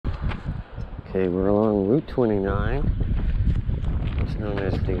Okay, we're along Route 29. It's known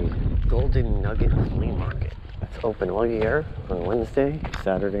as the Golden Nugget Flea Market. It's open all year on Wednesday,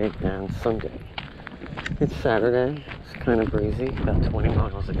 Saturday, and Sunday. It's Saturday. It's kind of breezy, about 20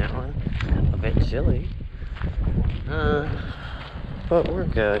 miles an hour. A bit chilly. But we're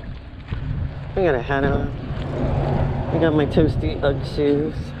good. I got a hat on. I got my toasty Ugg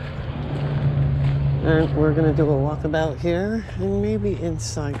shoes. And we're gonna do a walkabout here and maybe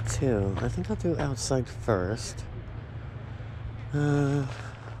inside too. I think I'll do outside first. And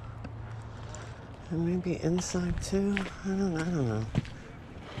maybe inside too. I don't know.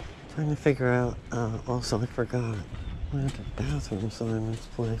 Trying to figure out. Also, I forgot. We have the bathrooms in this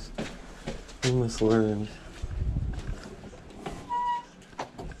place. I must learn.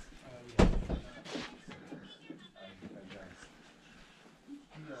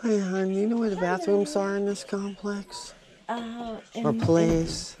 Hey, hon, you know where the bathrooms are in this complex? Or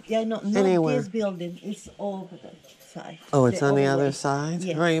place? Not anywhere. This building. It's over the side. Oh, it's on the other side?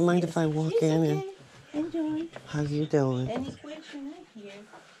 Yes. All right, you mind if I walk in? Okay. Enjoy. How you doing? Any question right here?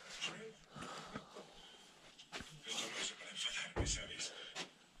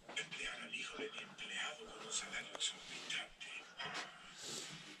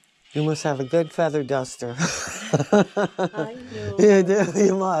 You must have a good feather duster. I know. You do,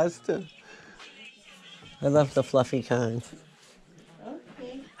 you must. I love the fluffy kind.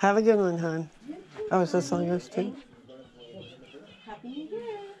 Okay. Have a good one, hon. Oh, is this all yours too? Happy New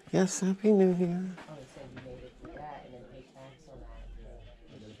Year. Yes, Happy New Year.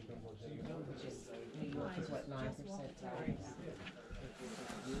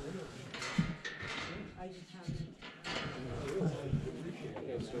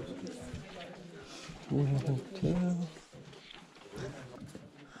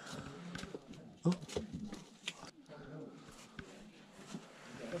 Oh.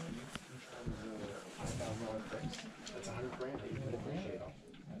 That's $100,000.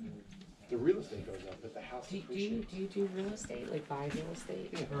 The real estate goes up, but the house. Do you do real estate, like buy real estate?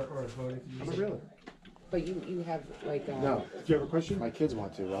 Yeah. I'm a realtor. But you have like No. Do you have a question? My kids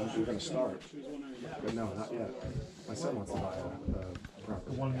want to. We're going to start. But no, not yet. My son wants to buy a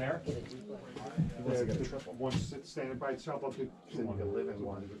property. The one there? He wants to get a triple. One standing by itself up to He said you could live in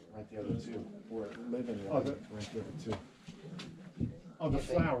one, rent the other two. Or live in one, rent the other two. Oh, the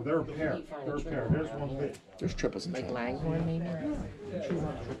flower, they're a pair. They're a pair. There's one big. There's triples in like town. Langhorne maybe?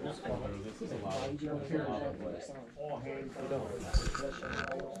 All hands.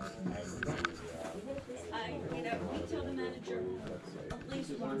 We tell the manager at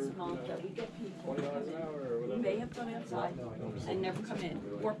least once a month that we get people who may have gone outside and never come in,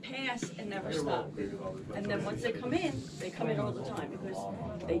 or pass and never stop. And then once they come in all the time because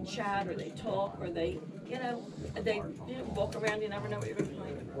they chat or they talk or they walk around. You never know what you're going to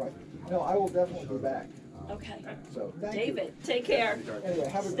find. Right. No, I will definitely be back. Okay. So, thank David, take care. Anyway,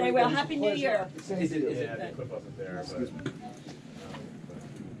 have a Stay great well. day. Happy New Year. Same to you. Yeah, the clip wasn't there, but.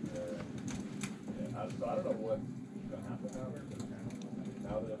 So I don't know what's going to happen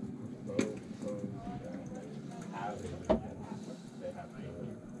now that both have it, they have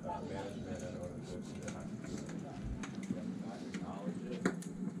management and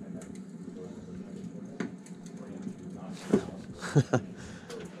I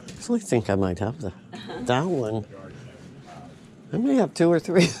actually think I might have that one. I may have 2 or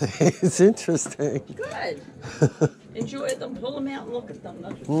 3. It's interesting. Good. Enjoy them. Pull them out and look at them.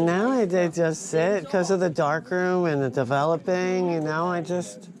 Now I did just sit because of the dark room and the developing.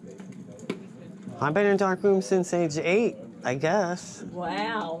 I've been in dark room since age 8, I guess.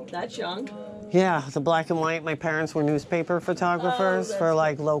 Wow, that's young. Yeah, the black and white. My parents were newspaper photographers for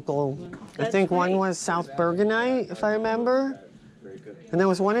like local. I think one was South Bergenite, if I remember. And there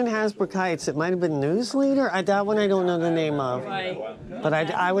was one in Hasbrook Heights. It might have been News Leader. That one I don't know the name of. Right. But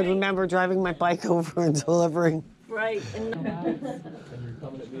I would remember driving my bike over and delivering. Right.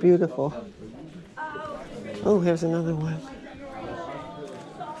 Beautiful. Oh, here's another one.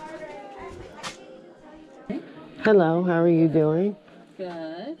 Hello, how are you doing?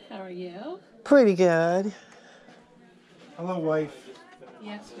 Good. How are you? Pretty good. Hello, wife.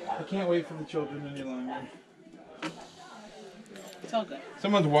 Yes. I can't wait for the children any longer. It's all good.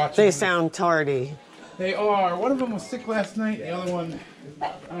 Someone's watching. They sound tardy. They are. One of them was sick last night. The other one,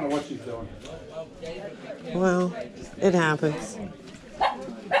 I don't know what she's doing. Well, it happens.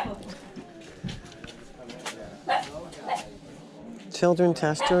 Children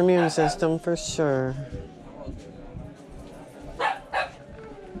test your immune system for sure.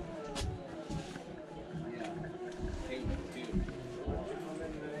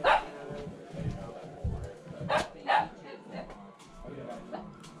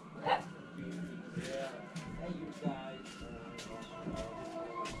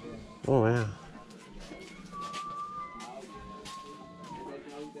 Oh, wow.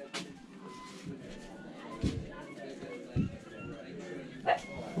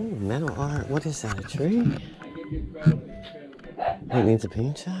 Oh, metal art. What is that, a tree? Oh, it needs a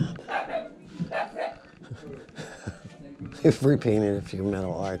paint job? They've repainted a few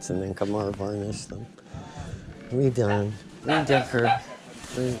metal arts and then come over varnish them. Redone. Redecorated.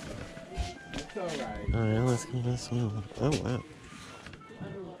 Alright, let's go this one. Oh, wow.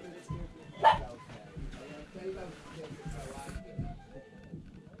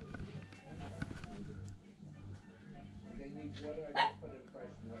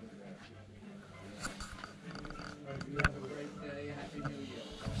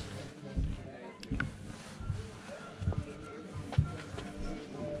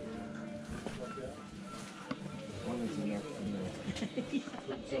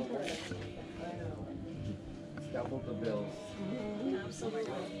 Double the bills.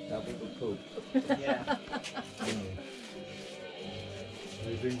 Double the poop.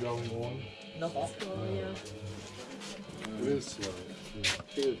 Anything going on? It is slow.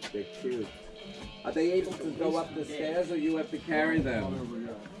 Cute, they're cute. Are they able to go up the stairs or you have to carry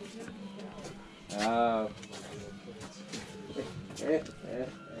them? Oh. Yeah,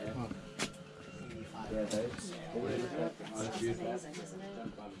 that's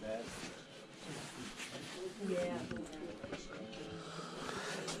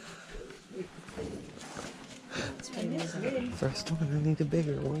First one, I need a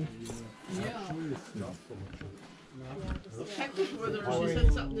bigger one. Check with her whether she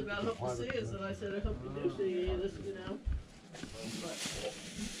said something about hope to see us, and I said, I hope you do see this, you know. But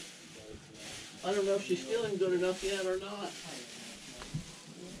I don't know if she's feeling good enough yet or not.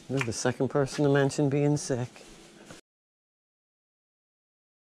 You're the second person to mention being sick.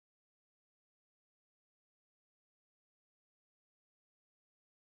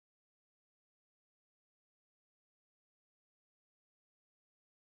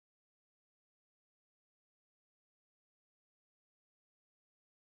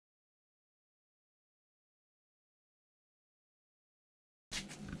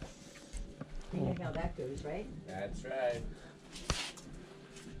 You know how that goes, right? That's right.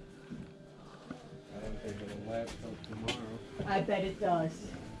 I don't think it'll last till tomorrow. I bet it does.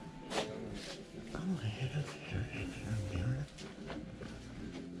 Oh, I have here a mirror.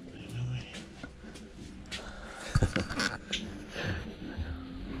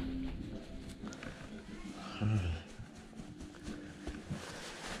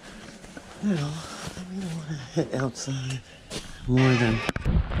 No, I really want to hit outside more than.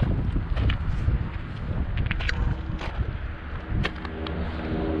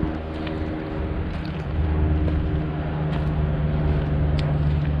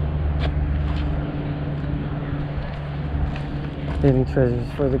 Hidden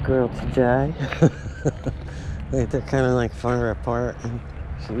treasures for the girl today. Like they're kind of like far apart and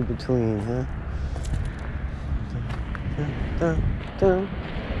in between, huh? Dun, dun, dun.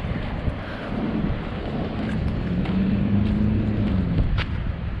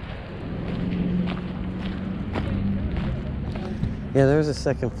 Yeah, there's a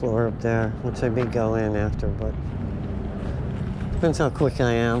second floor up there, which I may go in after, but depends how quick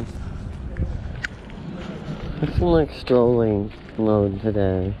I am. It's in like strolling mode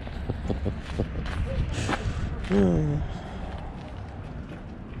today. Yeah.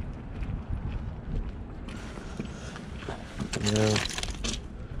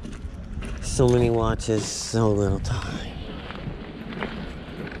 So many watches, so little time.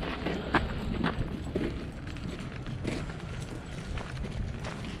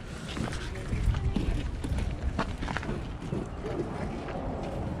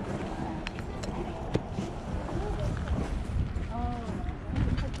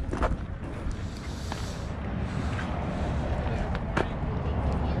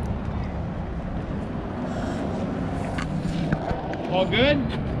 All good?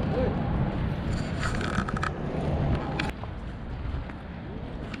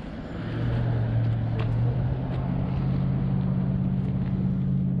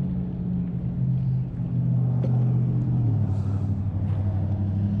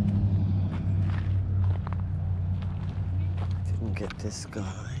 Didn't get this guy.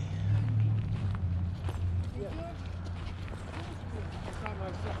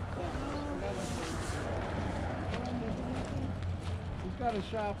 He's got a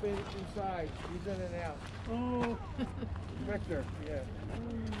shop inside. He's in and out. Oh. Victor, yeah.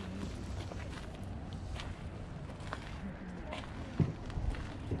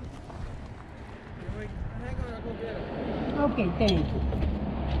 Hang on, I'll go get him. Okay, thank you.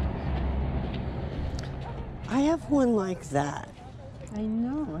 I have one like that. I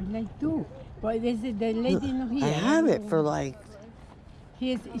know, I like too. But this is the lady not here. I have it for like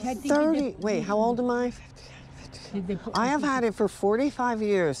He is, I think 30. Wait, how old am I? I have had it for 45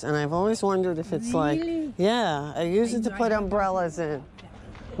 years, and I've always wondered if it's like, yeah, I use it to put umbrellas in.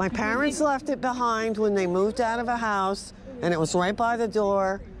 My parents left it behind when they moved out of a house, and it was right by the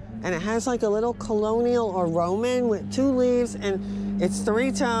door, and it has like a little colonial or Roman with 2 leaves, and it's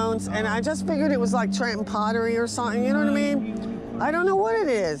 3 tones, and I just figured it was like Trenton pottery or something, you know what I mean? I don't know what it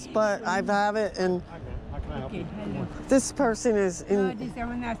is, but I have it, and Okay, hello. this person is in... No, this I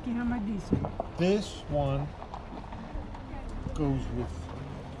want to ask you how much this one. This one goes with.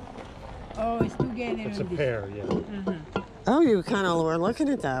 Oh, it's together. It's a on this. pair, yeah. Uh-huh. Oh, you kind of were looking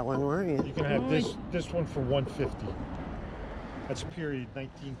at that one, weren't you? You can have this one for $150. That's period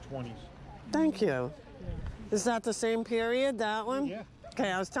 1920s. Thank you. Is that the same period, that one? Yeah. Okay,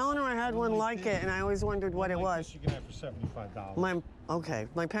 I was telling her I had one like it, and I always wondered what it was. You can have for $75.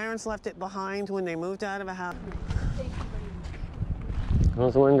 My parents left it behind when they moved out of a house. I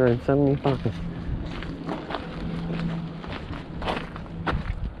was wondering, 75.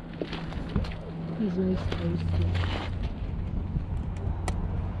 He's very tasty.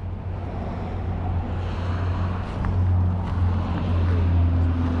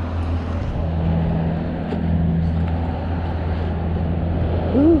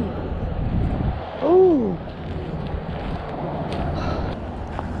 Ooh. Ooh.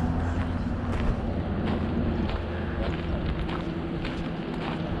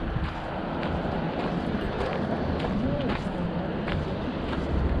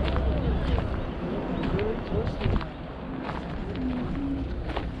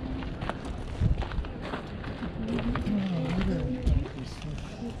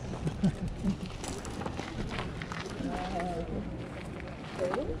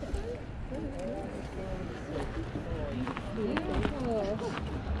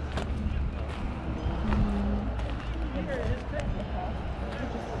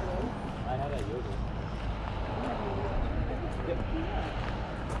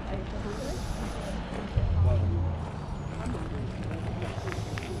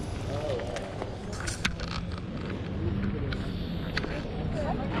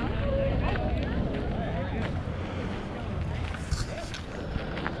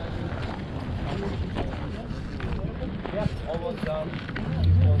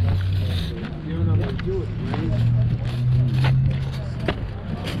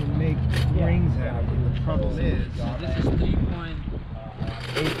 Make rings out of it. The trouble is, this is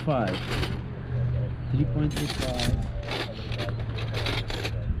 3.85. 3.85.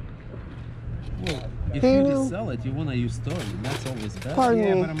 Well, if you just sell it, you want to use storage, and that's always better. Pardon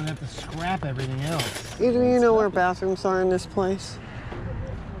Yeah, me. but I'm gonna have to scrap everything else. Either you know where bathrooms are in this place?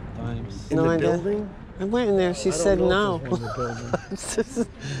 Times. No idea. I went in there. She said no.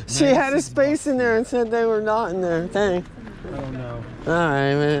 She had a space in there and said they were not in there. Dang. I don't know. All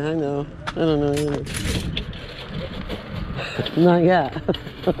right, man. I know. I don't know either. Not yet.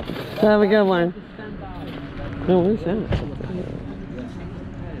 Have a good one. Oh, what is that? I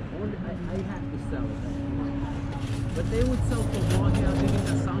have to sell it. But they would sell for more here. I think in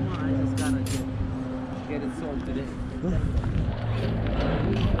the summer, I just gotta get it sold today.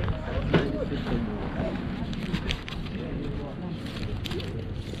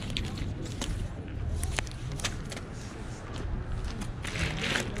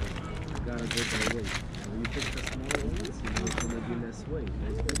 Gotta go by weight. When you pick the small ones, it's gonna be less weight.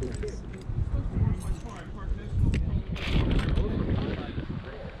 Less business.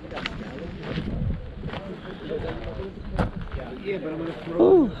 Yeah, but I'm gonna throw.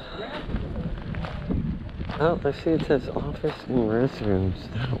 Ooh. Oh, I see it says office and restrooms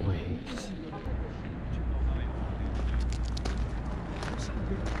that way.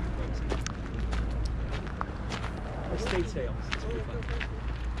 Estate sales.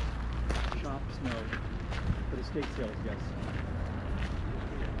 Shops, no. But estate sales, yes.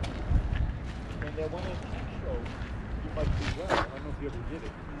 And that one show, you might do well. I don't know if you ever did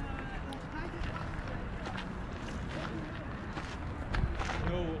it.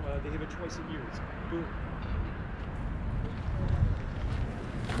 No, they have it twice a year. It's boom.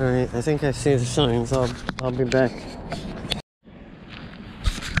 All right, I think I see the signs. I'll be back.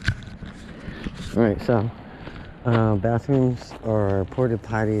 All right, so bathrooms or porta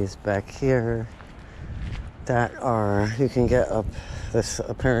potties back here that are, you can get up this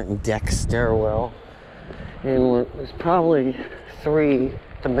apparent deck stairwell, and there's probably 3,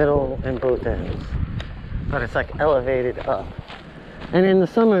 the middle and both ends, but it's like elevated up. And in the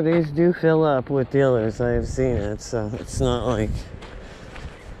summer, these do fill up with dealers. I've seen it, so it's not like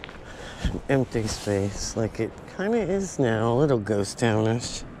an empty space like it kind of is now, a little ghost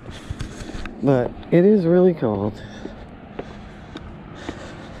townish. But it is really cold.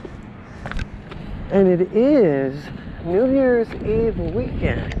 And it is New Year's Eve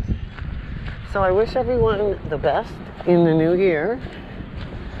weekend. So I wish everyone the best in the new year.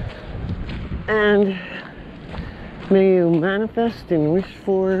 And may you manifest and wish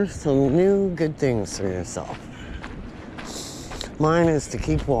for some new good things for yourself. Mine is to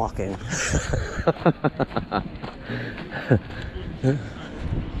keep walking.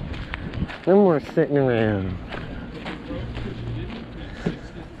 No more sitting around.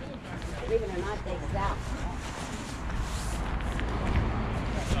 Believe it or not, they sell.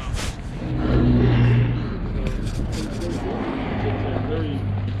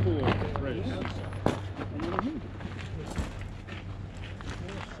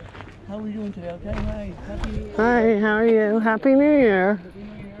 How are we doing today? Okay, hi. Happy New Year. Hi, how are you? Happy New Year.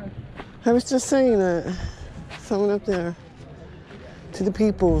 I was just saying that. Someone up there. To the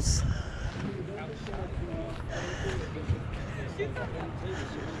peoples.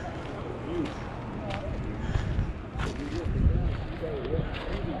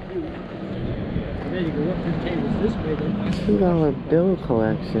 There you go, up the tables this way then. $2 bill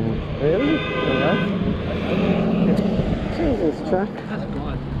collection. Really? Jesus, truck. That's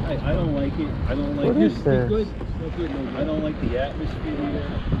gone. I don't like it. I don't like What this. is this? Good. No good, no good. I don't like the atmosphere here.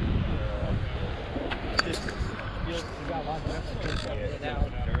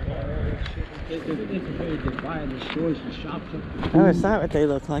 It's very divide the stores and shops. Oh, is that what they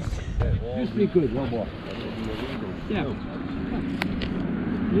look like? Used to be good, one more. Yeah.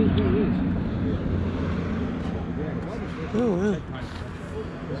 It is what it is. Oh, wow.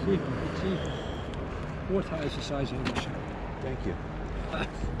 Let's see. 4 times the size of the shop. Thank you.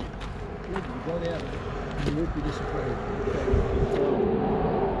 You go there, you won't be disappointed.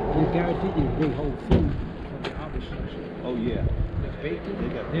 You guaranteed you bring home food from the Amish section. Oh, yeah. Bacon,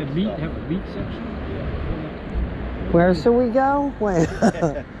 they have meat, have a meat section. Where should we go?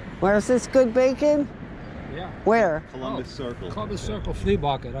 Where? Where's this good bacon? Yeah. Where? Columbus Circle. Columbus Circle Flea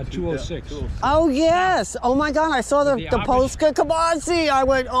Market on 206. Oh, yes. Oh, my God. I saw the Amish- Polska kibasi. I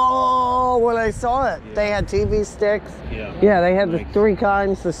went, oh, when I saw it. Yeah. They had TV sticks. Yeah. Yeah, they had the Nice. 3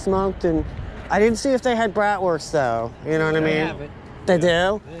 kinds, the smoked, and I didn't see if they had bratwurst, though. You know what I mean? They have it. They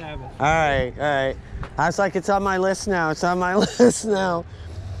do? They have it. All right. I was like, it's on my list now. It's on my list now.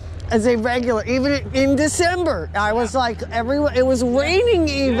 As a regular, even in December, I was like, it was raining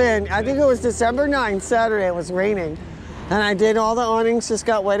even. I think it was December 9th, Saturday, it was raining. And I did all the awnings, just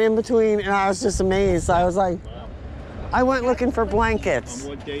got wet in between, and I was just amazed. I was like, I went looking for blankets. On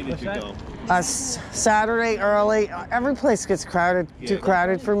what day did you go? Saturday early. Every place gets crowded, too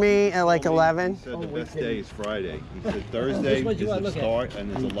crowded for me at like 11. He said the best day is Friday. He said Thursday is the start,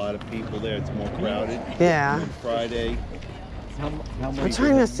 and there's a lot of people there. It's more crowded. Yeah. And Friday. I'm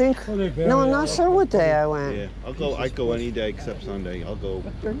trying to think. No, I'm not sure what day I went. Yeah, I go any day except Sunday. I'll go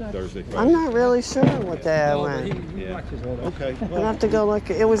Thursday, Friday. I'm not really sure what day I went. Yeah. Okay. I'll have to go look.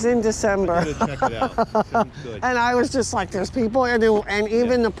 It was in December. I gotta check it out. Sounds good. And I was just like, there's people, and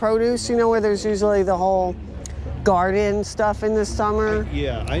even the produce, you know, where there's usually the whole garden stuff in the summer.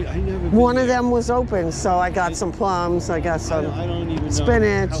 Yeah, I never. One of them was open, so I got some plums. I got some I don't even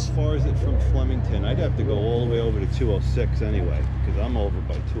spinach. know how far is it from Flemington. I'd have to go all the way over to 206 anyway, because I'm over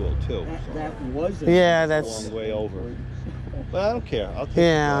by 202. That was Yeah, a that's. long way over. But I don't care. I'll take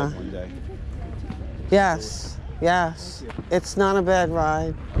Yeah. a drive one day. Yes. It's not a bad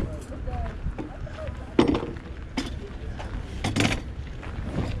ride.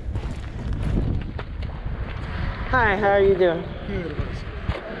 Hi, how are you doing?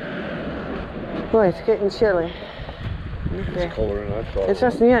 Boy, it's getting chilly. It's colder than I thought. It's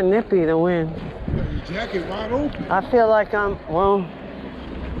just, nippy, the wind. Your jacket wide open. I feel like well.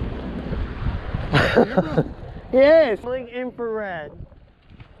 Yes. Infrared.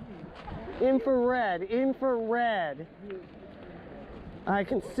 I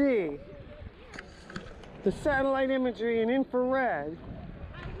can see the satellite imagery in infrared.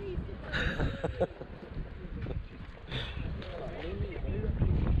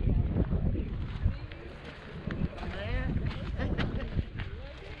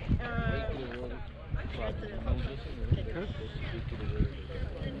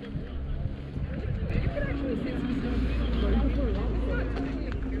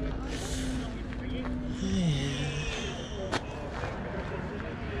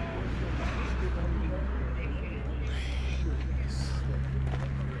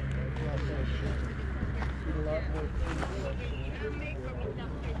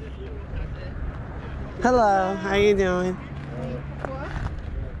 Hello, how you doing?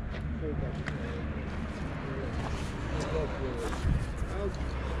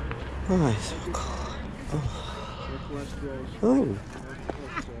 Oh, it's so cold. Oh.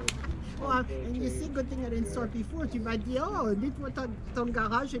 Ouais, et c'est quand tu as une sortie before, tu m'as dit, oh, dites-moi ton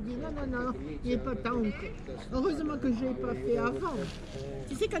garage. J'ai dit, non, non, non, il n'est pas tant. Heureusement que je ne l'ai pas fait avant.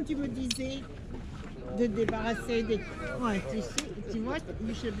 Tu sais, quand tu me disais de débarrasser des... Ouais, tu vois,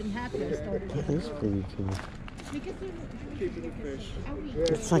 you should have been happy I started. That's pretty cool. Because ah oui.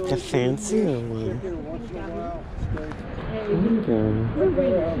 It's like a fancier one. Okay.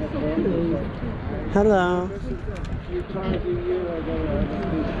 Hello.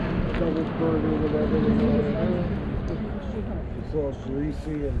 It's all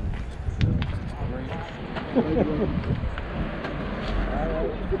greasy and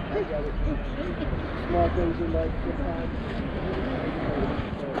small things you like sometimes.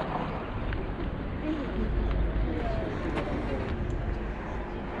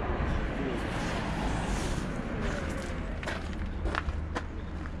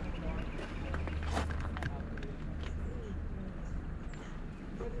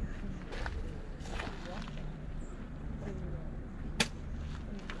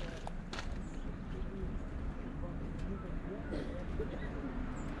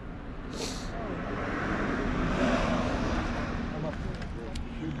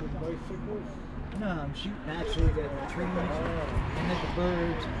 No, I'm shooting actually at the trees and at the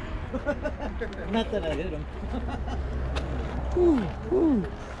birds. Not that I hit them.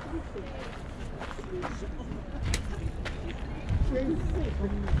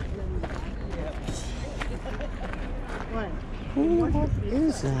 What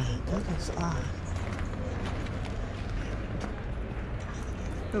is that? That is odd.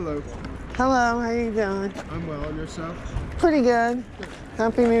 Hello. Hello, how you doing? I'm well, and yourself? Pretty good.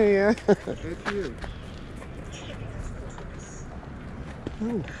 Happy New Year. Good to you.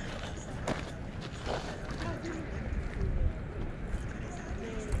 Ooh.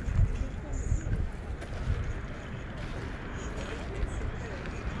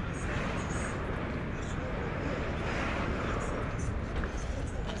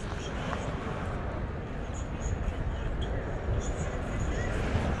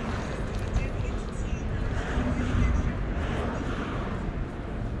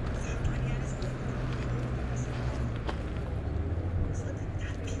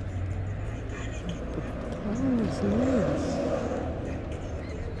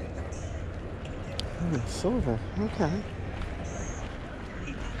 Oh, silver. Okay.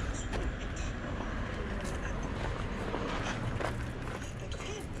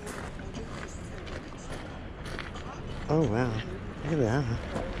 Oh wow. Look at that.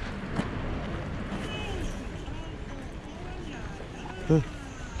 Huh.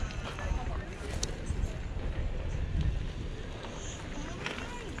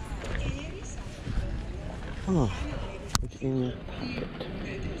 Oh, it's in your pocket.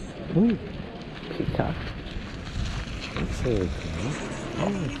 Ooh, peacock. That's really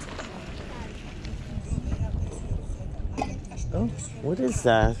cool. Oh, what is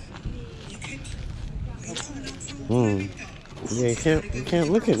that? Yeah, you can't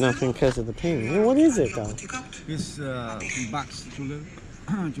look at nothing because of the paint. Yeah, what is it though? It's box, two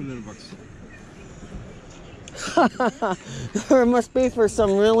little boxes. Or it must be for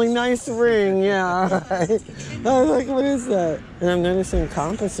some really nice ring, yeah, right. I was like, what is that? And I'm noticing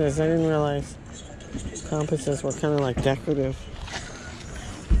compasses. I didn't realize compasses were kind of like decorative.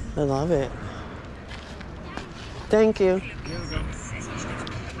 I love it. Thank you.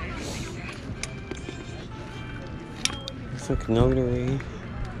 It's like notary.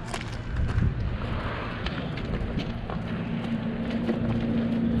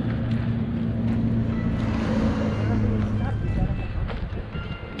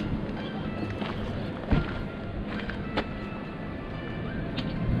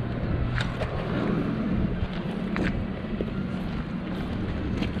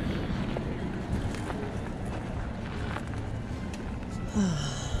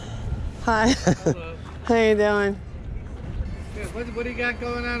 Hi. Hello. How you doing? Good. What do you got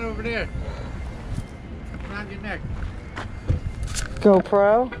going on over there? Around your neck.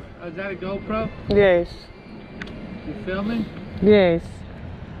 GoPro? Oh, is that a GoPro? Yes. You filming? Yes.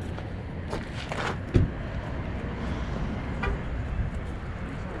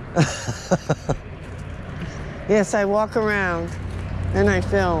 Yes, I walk around and I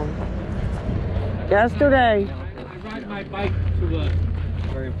film. Yesterday. I ride my bike to a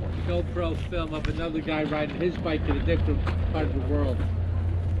GoPro film of another guy riding his bike in a different part of the world.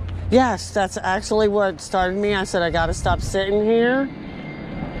 Yes, that's actually what started me. I said, I gotta stop sitting here.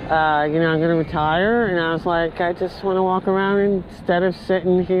 I'm gonna retire. And I was like, I just wanna walk around instead of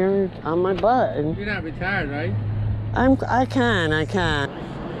sitting here on my butt. And You're not retired, right? I can.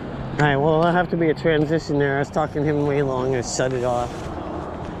 Alright, well, there'll have to be a transition there. I was talking to him way long and shut it off.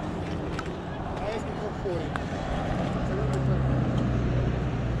 I asked him for 40.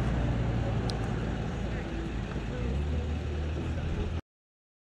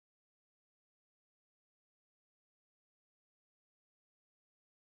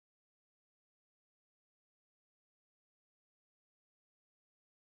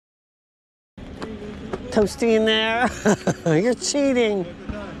 Toasty in there. You're cheating.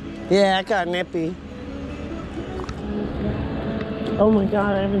 Yeah, I got nippy. Oh my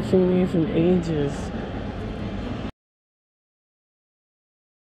god, I haven't seen these in ages.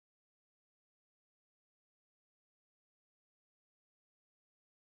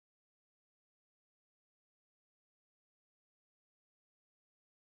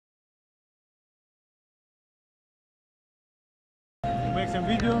 Make some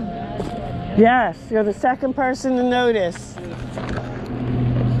video? Yes, you're the second person to notice.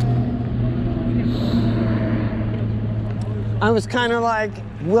 I was kind of like,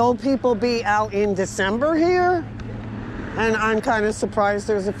 will people be out in December here? And I'm kind of surprised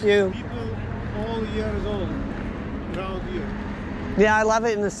there's a few. People all years old, around here. Yeah, I love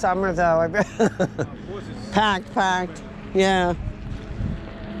it in the summer though. Packed. Yeah.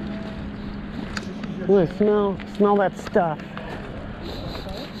 Ooh, smell that stuff.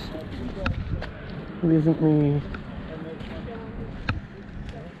 It isn't me.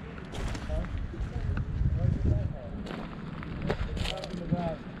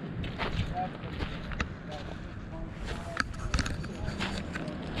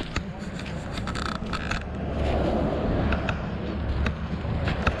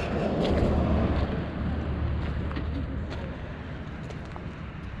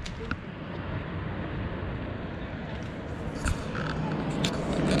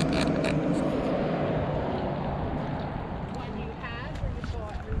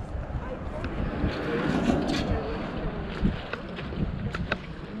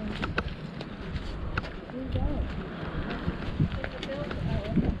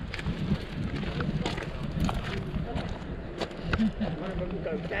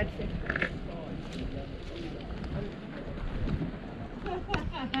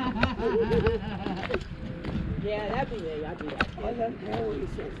 Yeah, that'd be me. I'd do that. I don't know what he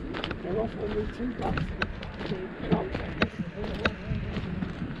says. They're offering me $2.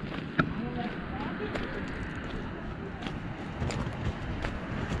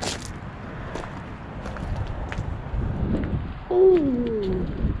 Ooh.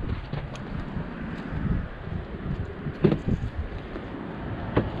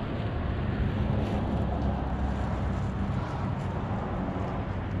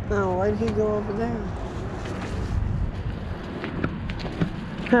 Oh, why'd he go over there?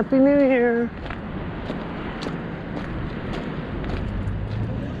 Happy New Year.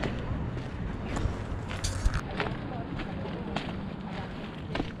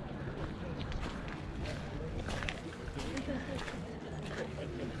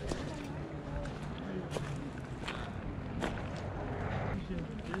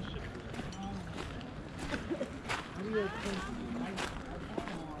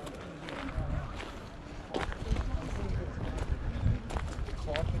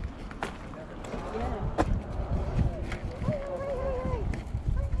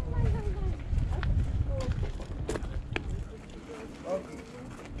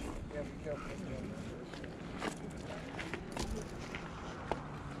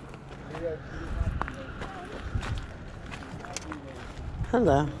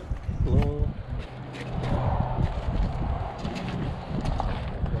 Hello. Hello.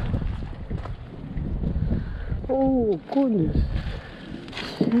 Oh, goodness.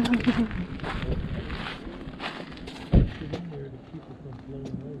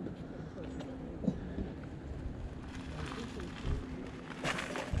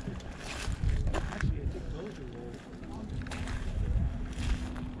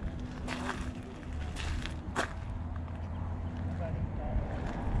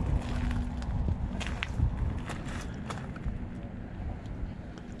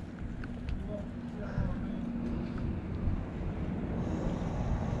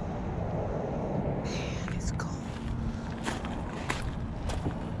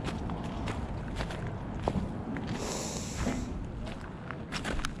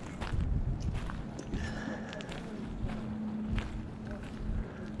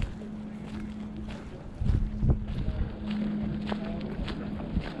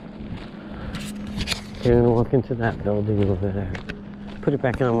 You're gonna walk into that building over there. Put it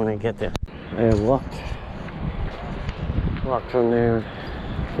back on when I get there. I walked from there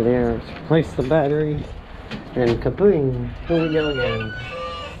to there, replace the battery, and kaboom, here we go again.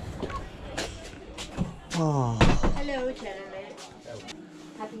 Oh. Hello, gentlemen.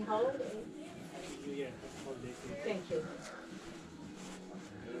 Happy holidays. Thank you.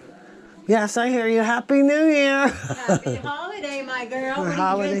 Yes, I hear you. Happy New Year. Happy holiday, my girl. For What are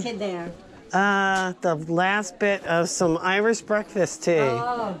holiday. you drinking there? The last bit of some Irish breakfast tea.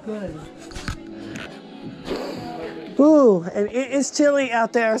 Oh, good. Ooh, and it is chilly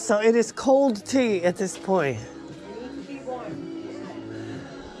out there, so it is cold tea at this point.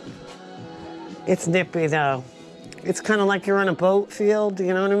 It's nippy though. It's kind of like you're on a boat field,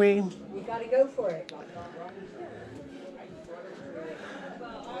 you know what I mean? You gotta go for it.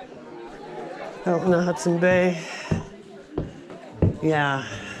 Out in the Hudson Bay. Yeah,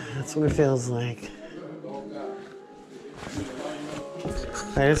 that's what it feels like. All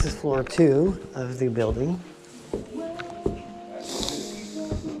right, this is floor 2 of the building.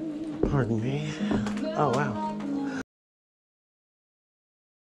 Pardon me. Oh, wow.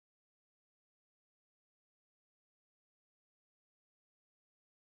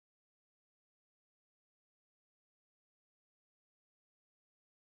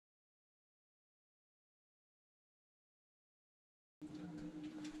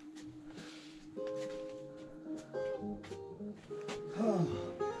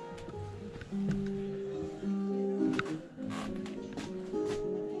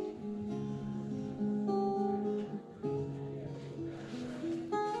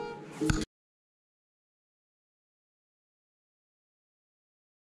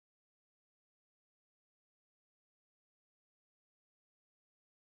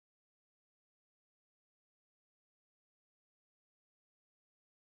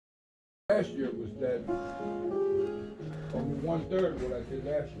 Last year was that over 1/3 what I did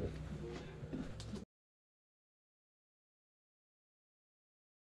last year.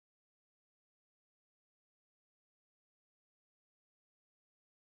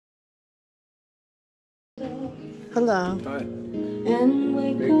 Hello. Hi. And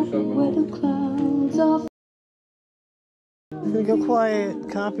wake up where the clouds are. We go quiet.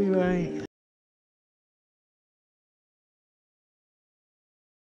 Copyright.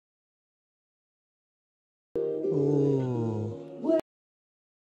 Ooh.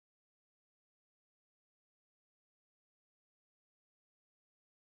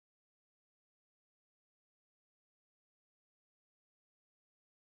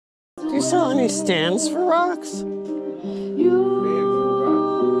 Do you sell any stands for rocks?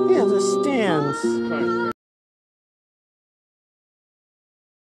 Yeah, the stands. On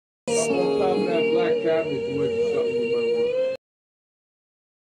top of that black cabinet with something you might want.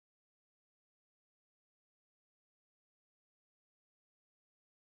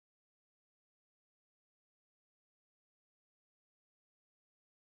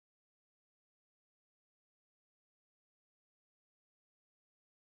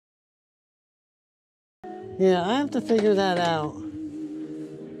 Yeah, I have to figure that out.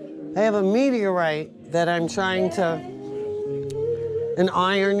 I have a meteorite that I'm trying to, an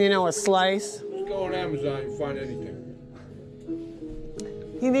iron, you know, a slice. Just go on Amazon and find anything.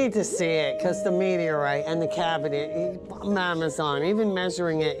 You need to see it, because the meteorite and the cabinet, on Amazon, even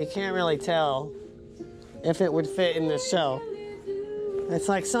measuring it, you can't really tell if it would fit in the shelf. It's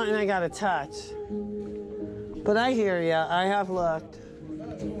like something I gotta touch. But I hear ya, I have looked.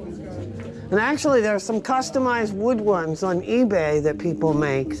 And actually, there's some customized wood ones on eBay that people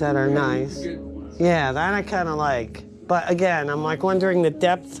make that are nice. Yeah, that I kind of like. But again, I'm like wondering the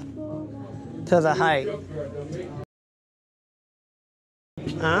depth to the height.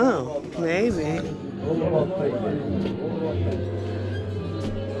 Oh, maybe.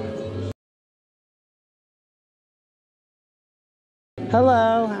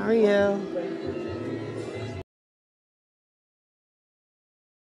 Hello, how are you?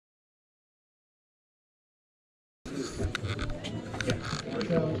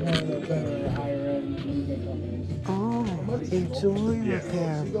 Oh, a joy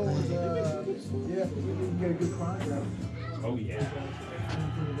repair place. Yeah, we didn't get a good contract. Oh yeah.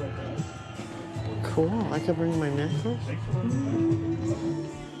 Cool, I could bring my necklace.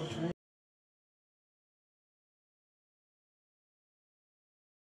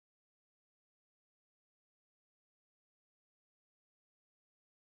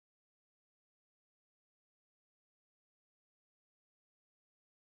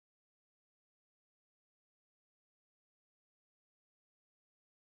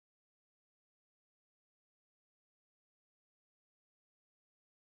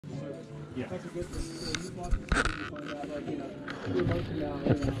 Yeah. That's a good thing. You bought this thing, you find out, like, 3 months from now, a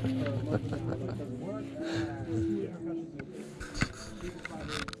month from now, it doesn't work.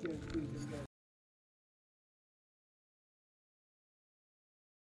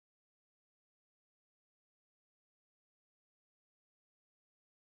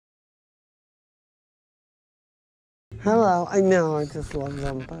 Hello. I know. I just love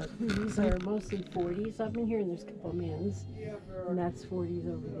them, but These are mostly 40s up in here, and there's a couple of men's, and that's 40s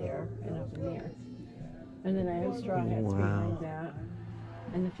over there and up in there. And then I have straw hats behind that,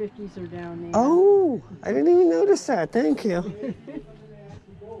 and the 50s are down there. oh, I didn't even notice that. Thank you.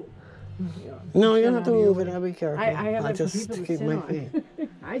 No, you don't have to move it. I'll be careful. I have I'll it for just people to keep sit my on. feet.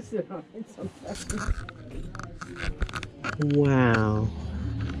 I sit on it sometimes. Wow.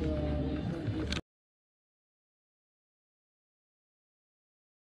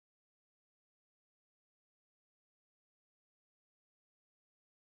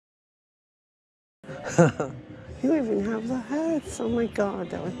 You even have the hats. Oh my God,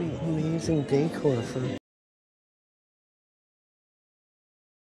 that would be amazing decor for.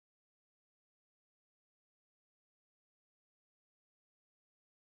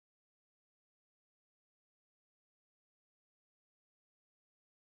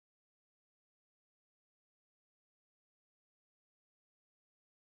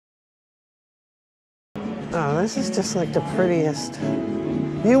 Oh, this is just like the prettiest.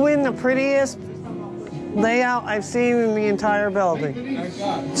 You win the prettiest layout I've seen in the entire building.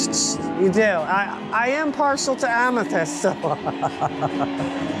 You do. I am partial to amethyst, so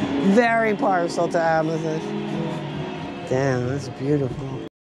very partial to amethyst. Damn, that's beautiful.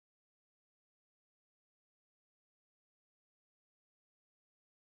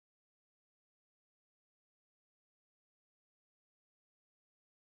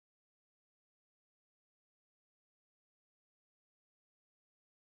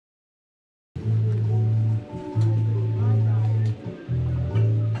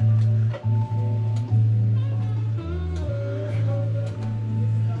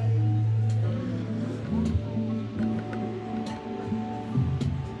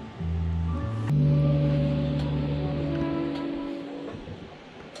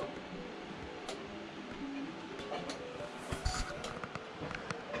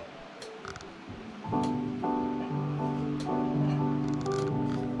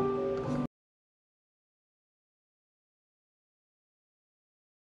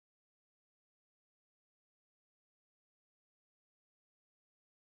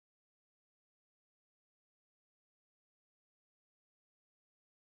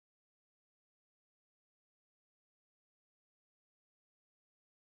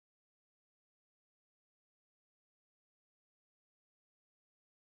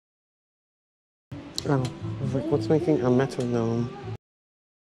 Oh, I was like, what's making a metronome?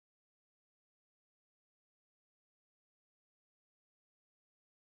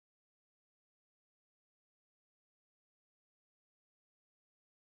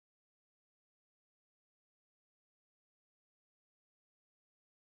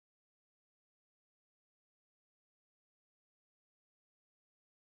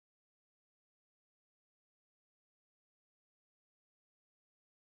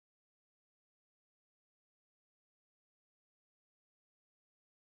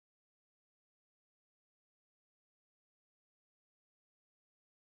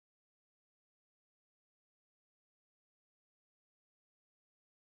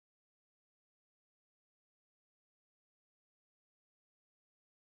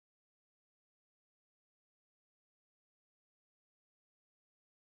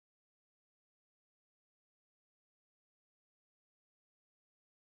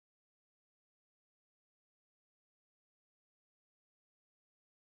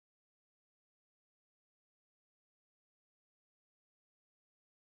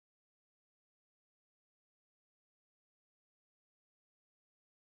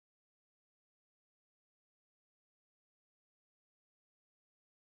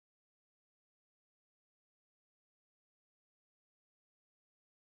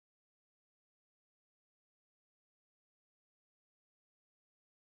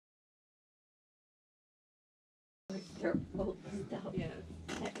 They're both stuff. Yeah.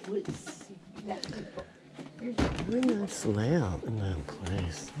 That was that. Very nice layout in that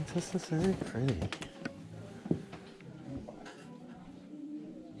place. This is very pretty.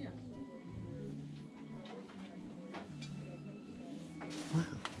 Wow.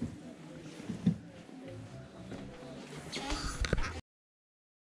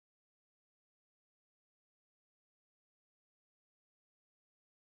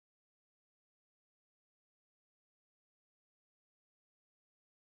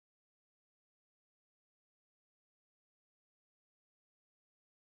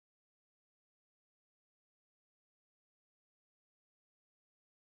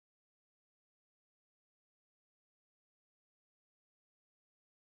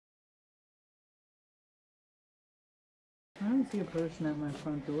 I don't see a person at my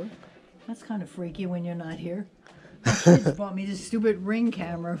front door. That's kind of freaky when you're not here. My kids bought me this stupid Ring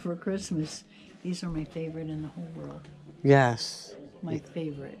camera for Christmas. These are my favorite in the whole world. Yes. My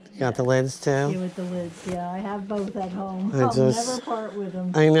favorite. You got the lids too? Yeah, with the lids. Yeah, I have both at home. I I'll just- never part with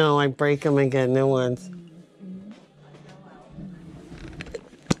them. I know, I break them and get new ones.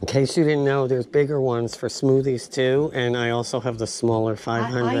 In case you didn't know, there's bigger ones for smoothies too, and I also have the smaller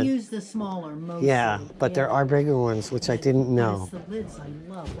 500. I use the smaller mostly. Yeah, but there are bigger ones, which I didn't know. It's the lids I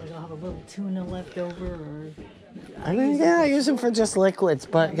love. Like I'll have a little tuna left over, or I mean, yeah, I use them for just liquids,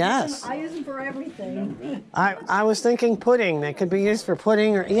 but yes. I use them for everything. I was thinking pudding. They could be used for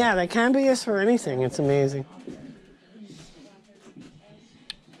pudding, or yeah, they can be used for anything. It's amazing.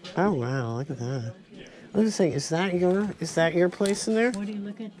 Oh wow, look at that. Let me see, is that your place in there? What do you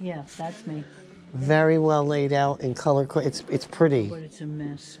look at? Yeah, that's me. Very well laid out in color. It's pretty. But it's a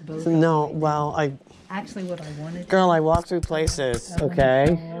mess. Both No, well, actually, what I wanted. Girl, I walk through places, okay?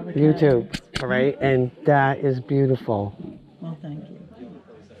 YouTube, all right? And that is beautiful. Well, thank you.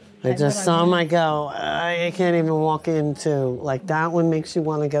 I just saw them, I go, I can't even walk into, like that one makes you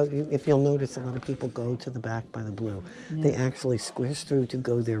want to go, if you'll notice, a lot of people go to the back by the blue. Yeah. They actually squish through to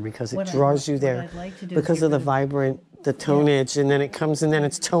go there because it What draws you there I'd like to do is because get of the rid of- vibrant, the tonage, and then it comes and then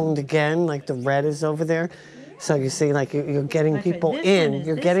it's toned again, like the red is over there. So you see, like you're getting Okay, people this in, one is-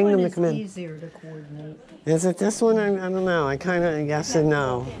 you're this getting one them to is come in. easier to coordinate. Is it this one? I don't know. I kind of yes and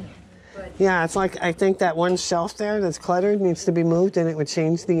no. Yeah, it's like I think that one shelf there that's cluttered needs to be moved, and it would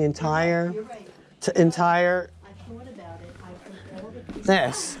change the entire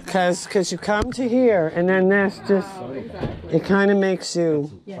this, because you come to here, and then this just it kind of makes you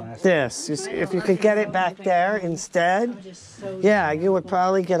this. If you could get it back there instead, yeah, you would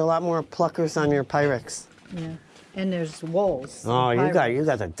probably get a lot more pluckers on your Pyrex. Yeah, and there's walls. Oh, you Pyrex.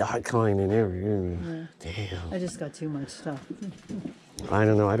 got the dot kind in there. Damn. I just got too much stuff. I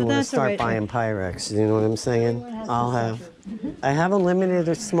don't know. I don't want to that's all start right. buying Pyrex. You know what I'm saying? I have a limited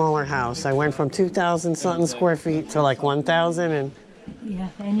or smaller house. I went from 2,000 something square feet to like 1,000 and Yeah,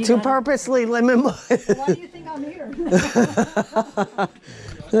 and you to gotta- purposely limit my. Why do you think I'm here?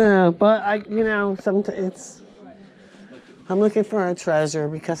 Yeah, but sometimes I'm looking for a treasure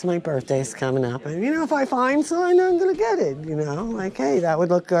because my birthday's coming up, and if I find something, I'm gonna get it. Like hey, that would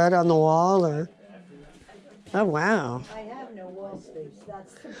look good on the wall, or oh wow. I have no wall space.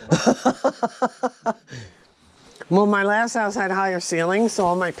 That's the Well, my last house had higher ceilings, so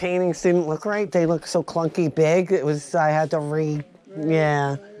all my paintings didn't look right. They looked so clunky big. I had to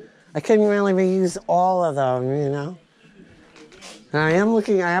yeah. I couldn't really reuse all of them, I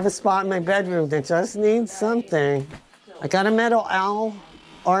have a spot in my bedroom that just needs something. I got a metal owl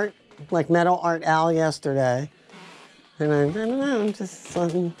art yesterday. And I don't know, just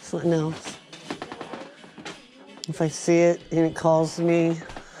something else. If I see it and it calls me,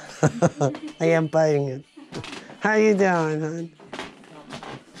 I am buying it. How you doing, hon?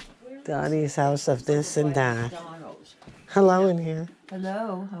 Donnie's house of this and that. Hello in here.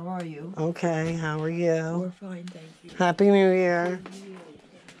 Hello, how are you? Okay, how are you? We're fine, thank you. Happy New Year.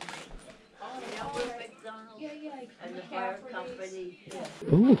 And the fire company.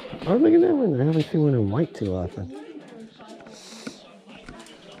 Ooh, oh look at that one. I haven't seen one in white too often.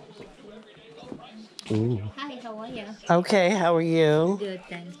 Ooh. Hi, how are you? Okay, how are you? Good,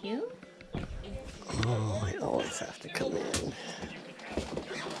 thank you. Oh, I always have to come in.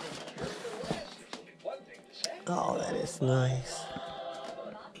 Oh, that is nice.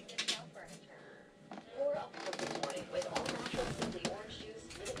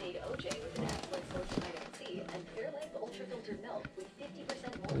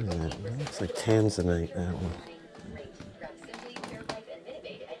 What is that? That looks like Tanzanite, that one.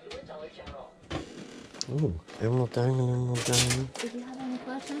 Ooh, emerald diamond. If you have any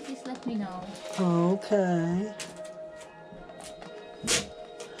questions, just let me know. Okay.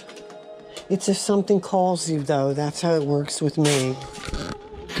 It's if something calls you, though. That's how it works with me.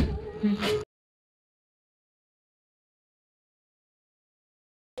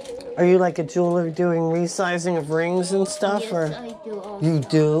 Are you like a jeweler doing resizing of rings and stuff? Yes, or I do also. You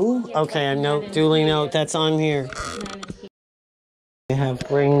do? Yes, Okay, I I do. note, duly note, that's on here. I have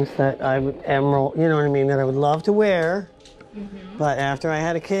rings that I would, emerald, you know what I mean, that I would love to wear. But after I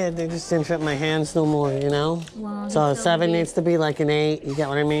had a kid, they just didn't fit my hands no more, Wow, So a that's 7 lovely. needs to be like an 8, you get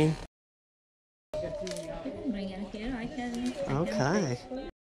what I mean? You can bring it here. I can. Okay.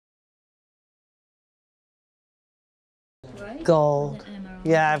 Right? Gold. The emerald.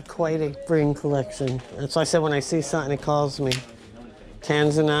 Yeah, I have quite a ring collection. That's why I said when I see something, it calls me.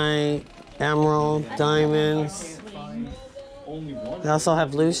 Tanzanite, emerald, diamonds. I also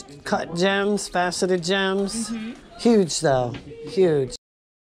have loose cut gems, faceted gems. Huge though, huge.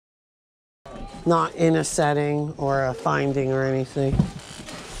 not in a setting or a finding or anything.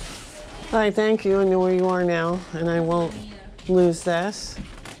 All right, thank you. I know where you are now, and I won't lose this.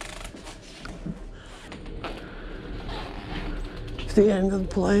 It's the end of the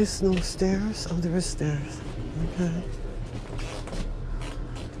place, no stairs. Oh, there is stairs. Okay.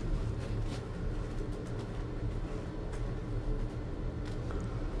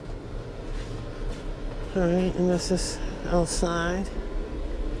 All right, and this is outside.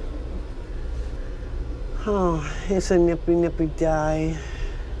 Oh, it's a nippy day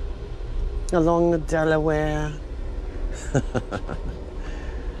along the Delaware.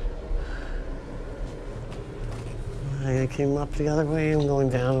 I came up the other way, I'm going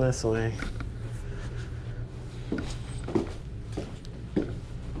down this way.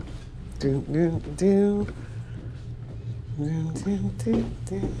 Do, do, do. Do, do, do,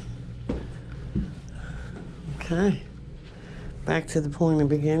 do. Okay, back to the point of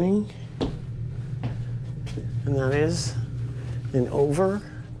beginning, and that is an over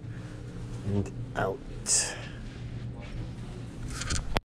and out.